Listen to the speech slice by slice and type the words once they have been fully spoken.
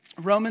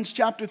Romans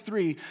chapter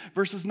 3,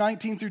 verses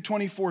 19 through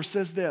 24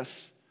 says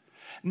this.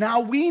 Now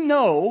we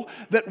know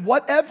that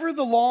whatever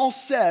the law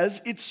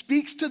says, it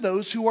speaks to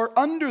those who are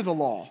under the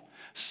law,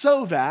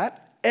 so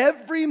that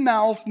every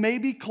mouth may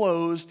be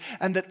closed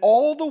and that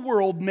all the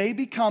world may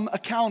become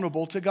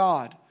accountable to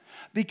God.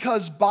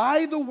 Because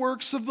by the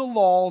works of the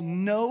law,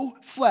 no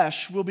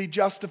flesh will be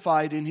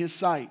justified in his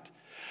sight.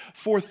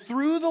 For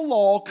through the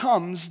law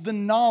comes the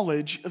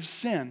knowledge of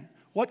sin.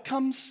 What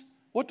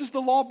does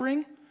the law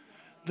bring?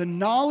 The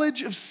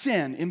knowledge of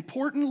sin.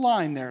 Important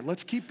line there.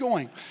 Let's keep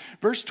going.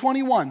 Verse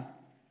 21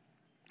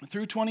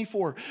 through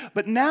 24.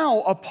 But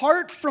now,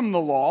 apart from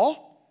the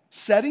law,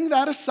 setting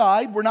that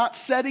aside, we're not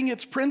setting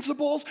its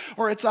principles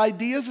or its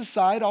ideas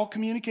aside. I'll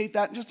communicate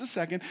that in just a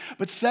second.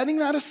 But setting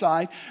that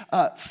aside,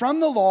 from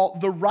the law,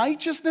 the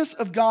righteousness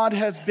of God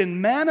has been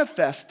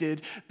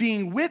manifested,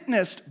 being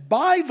witnessed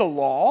by the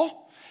law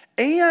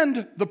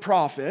and the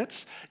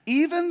prophets,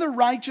 even the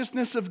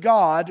righteousness of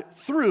God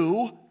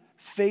through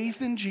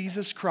faith in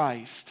Jesus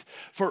Christ.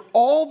 For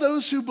all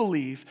those who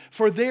believe,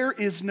 for there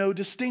is no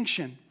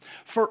distinction.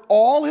 For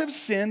all have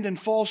sinned and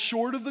fall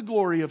short of the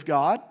glory of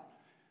God.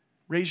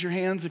 Raise your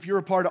hands if you're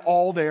a part of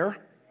all there.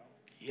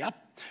 Yep.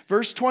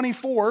 Verse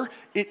 24,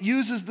 it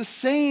uses the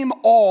same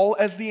all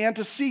as the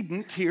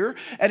antecedent here,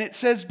 and it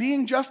says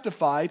being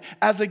justified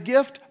as a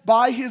gift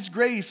by his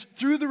grace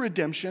through the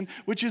redemption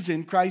which is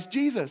in Christ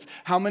Jesus.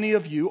 How many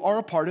of you are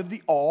a part of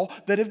the all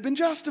that have been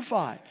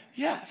justified?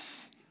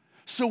 Yes.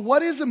 So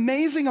what is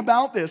amazing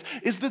about this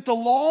is that the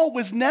law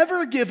was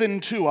never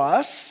given to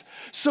us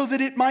so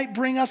that it might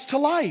bring us to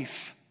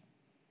life.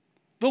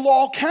 The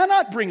law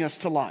cannot bring us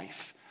to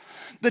life.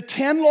 The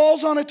 10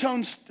 laws on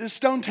a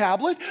stone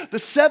tablet, the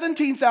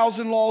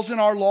 17,000 laws in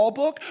our law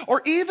book,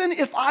 or even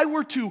if I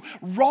were to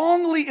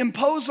wrongly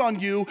impose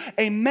on you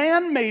a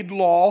man-made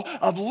law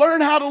of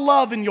learn how to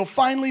love and you'll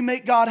finally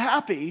make God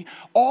happy,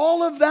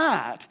 all of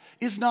that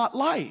is not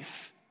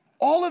life.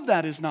 All of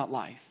that is not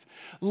life.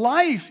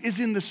 Life is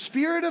in the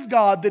Spirit of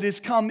God that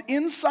has come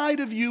inside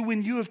of you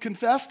when you have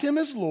confessed Him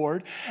as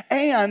Lord,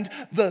 and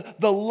the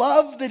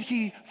love that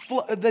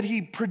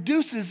He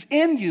produces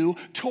in you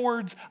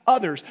towards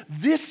others.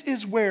 This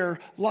is where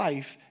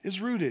life is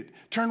rooted.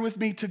 Turn with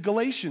me to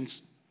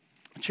Galatians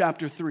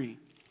chapter 3.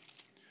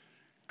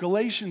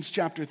 Galatians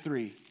chapter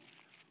 3.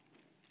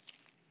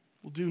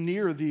 We'll do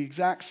near the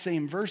exact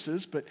same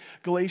verses, but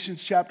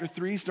Galatians chapter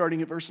 3,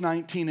 starting at verse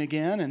 19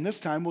 again, and this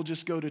time we'll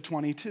just go to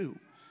 22.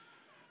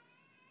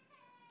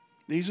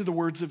 These are the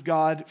words of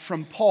God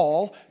from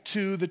Paul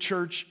to the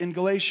church in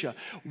Galatia.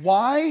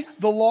 Why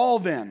the law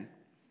then?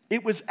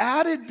 It was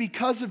added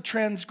because of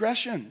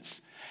transgressions,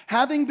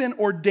 having been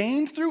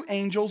ordained through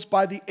angels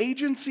by the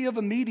agency of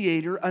a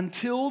mediator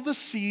until the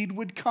seed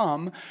would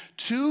come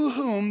to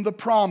whom the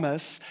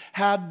promise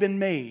had been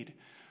made.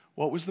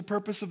 What was the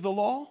purpose of the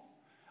law?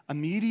 A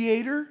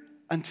mediator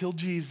until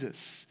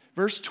Jesus.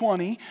 Verse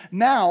 20,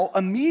 now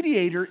a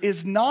mediator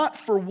is not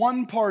for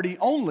one party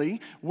only,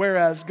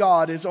 whereas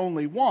God is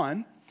only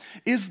one.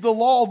 Is the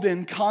law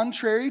then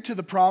contrary to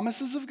the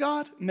promises of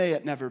God? May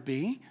it never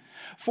be.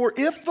 For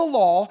if the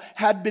law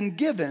had been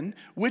given,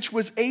 which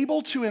was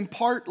able to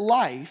impart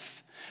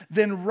life,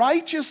 then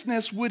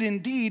righteousness would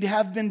indeed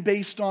have been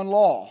based on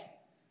law.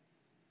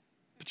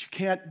 But you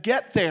can't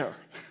get there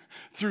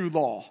through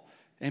law.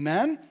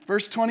 Amen?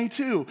 Verse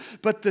 22,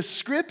 but the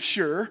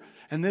Scripture,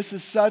 and this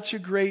is such a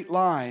great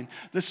line,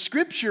 the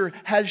Scripture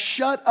has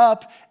shut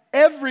up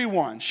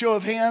everyone. Show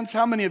of hands,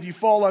 how many of you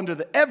fall under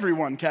the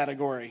everyone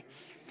category?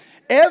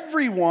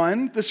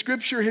 Everyone, the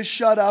Scripture has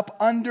shut up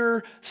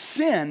under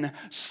sin,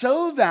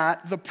 so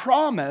that the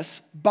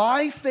promise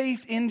by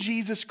faith in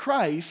Jesus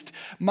Christ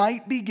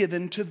might be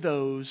given to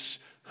those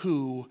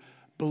who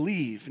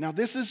believe. Now,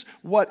 this is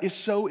what is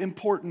so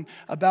important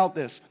about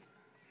this.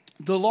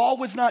 The law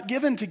was not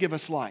given to give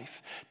us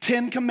life.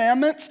 10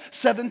 commandments,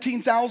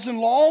 17,000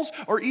 laws,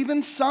 or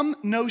even some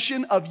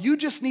notion of you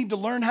just need to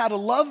learn how to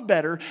love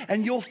better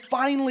and you'll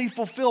finally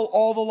fulfill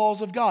all the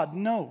laws of God.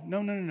 No.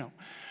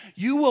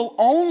 You will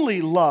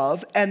only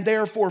love and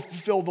therefore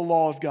fulfill the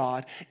law of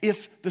God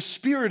if the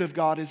Spirit of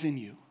God is in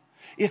you.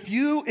 If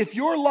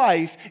your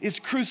life is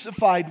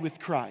crucified with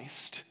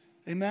Christ.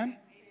 Amen?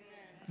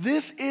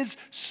 This is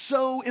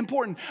so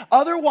important.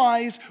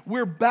 Otherwise,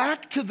 we're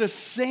back to the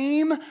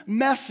same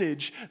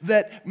message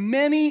that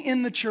many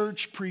in the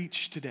church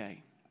preach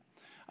today.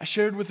 I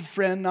shared with a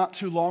friend not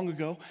too long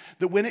ago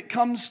that when it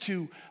comes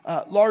to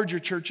larger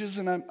churches,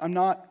 and I'm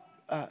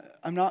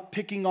not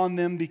picking on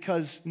them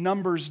because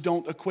numbers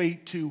don't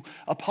equate to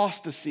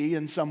apostasy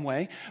in some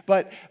way,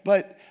 but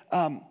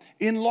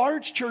in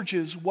large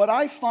churches, what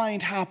I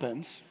find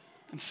happens,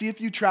 and see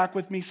if you track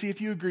with me, see if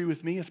you agree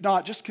with me. If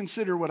not, just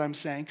consider what I'm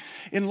saying.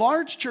 In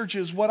large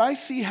churches, what I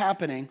see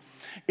happening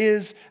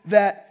is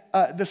that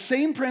the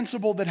same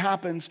principle that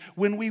happens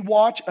when we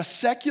watch a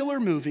secular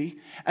movie,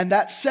 and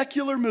that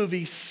secular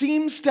movie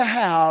seems to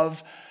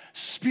have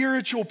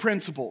spiritual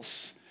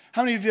principles.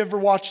 How many of you ever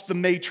watched The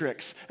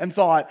Matrix and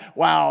thought,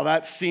 wow,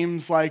 that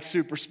seems like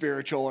super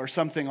spiritual or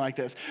something like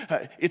this?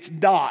 It's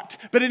not.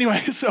 But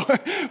anyway,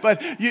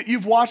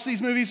 you've watched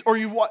these movies, or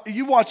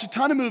you watched a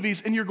ton of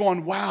movies and you're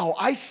going, wow,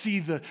 I see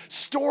the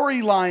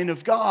storyline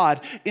of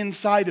God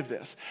inside of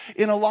this.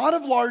 In a lot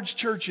of large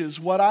churches,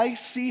 what I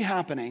see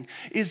happening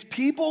is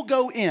people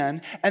go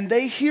in and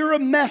they hear a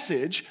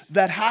message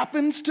that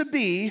happens to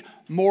be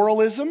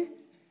moralism,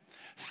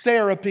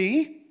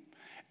 therapy,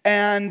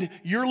 and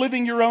you're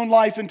living your own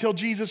life until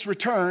Jesus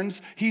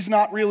returns. He's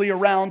not really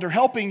around or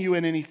helping you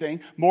in anything.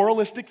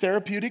 Moralistic,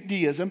 therapeutic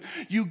deism.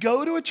 You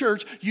go to a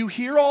church, you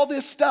hear all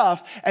this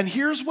stuff, and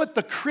here's what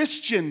the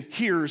Christian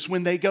hears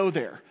when they go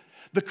there.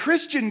 The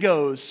Christian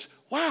goes,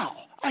 wow,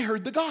 I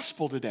heard the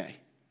gospel today.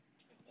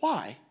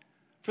 Why?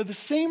 For the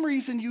same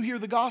reason you hear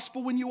the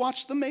gospel when you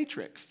watch The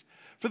Matrix.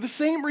 For the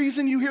same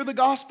reason you hear the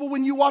gospel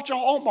when you watch a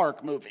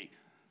Hallmark movie.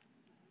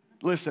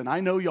 Listen, I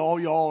know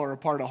y'all are a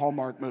part of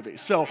Hallmark movies,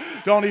 so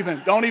don't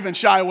even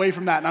shy away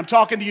from that. And I'm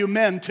talking to you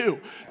men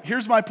too.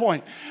 Here's my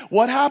point.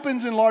 What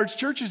happens in large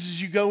churches is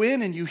you go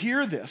in and you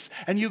hear this,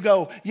 and you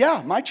go,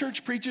 yeah, my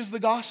church preaches the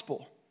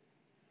gospel.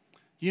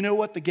 You know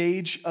what the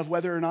gauge of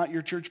whether or not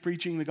your church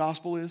preaching the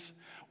gospel is?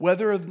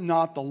 Whether or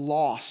not the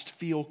lost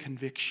feel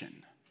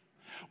conviction.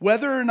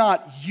 Whether or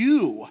not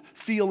you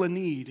feel a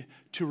need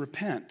to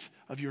repent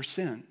of your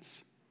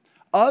sins.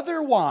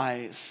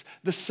 Otherwise,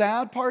 the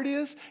sad part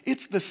is,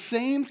 it's the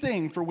same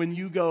thing for when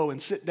you go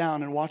and sit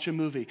down and watch a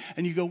movie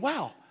and you go,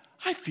 wow,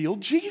 I feel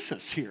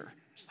Jesus here.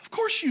 Of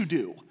course you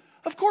do.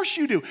 Of course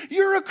you do.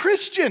 You're a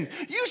Christian.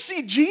 You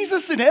see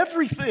Jesus in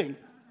everything.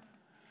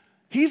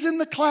 He's in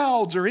the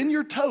clouds or in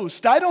your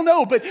toast. I don't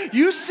know, but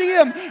you see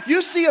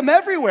him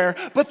everywhere.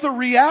 But the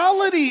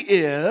reality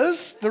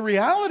is,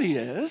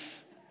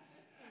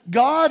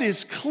 God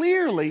is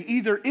clearly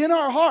either in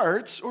our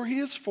hearts or he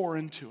is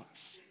foreign to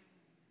us.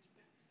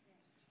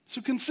 So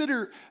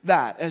consider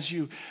that as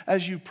you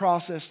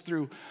process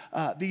through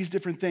these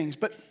different things.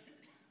 But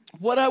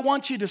what I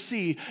want you to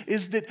see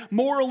is that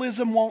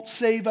moralism won't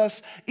save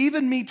us.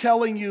 Even me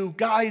telling you,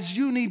 guys,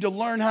 you need to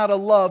learn how to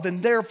love,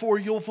 and therefore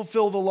you'll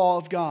fulfill the law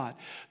of God.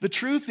 The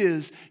truth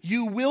is,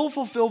 you will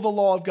fulfill the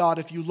law of God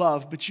if you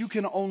love, but you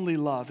can only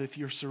love if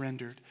you're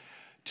surrendered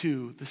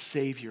to the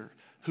Savior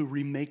who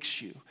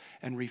remakes you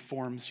and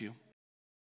reforms you.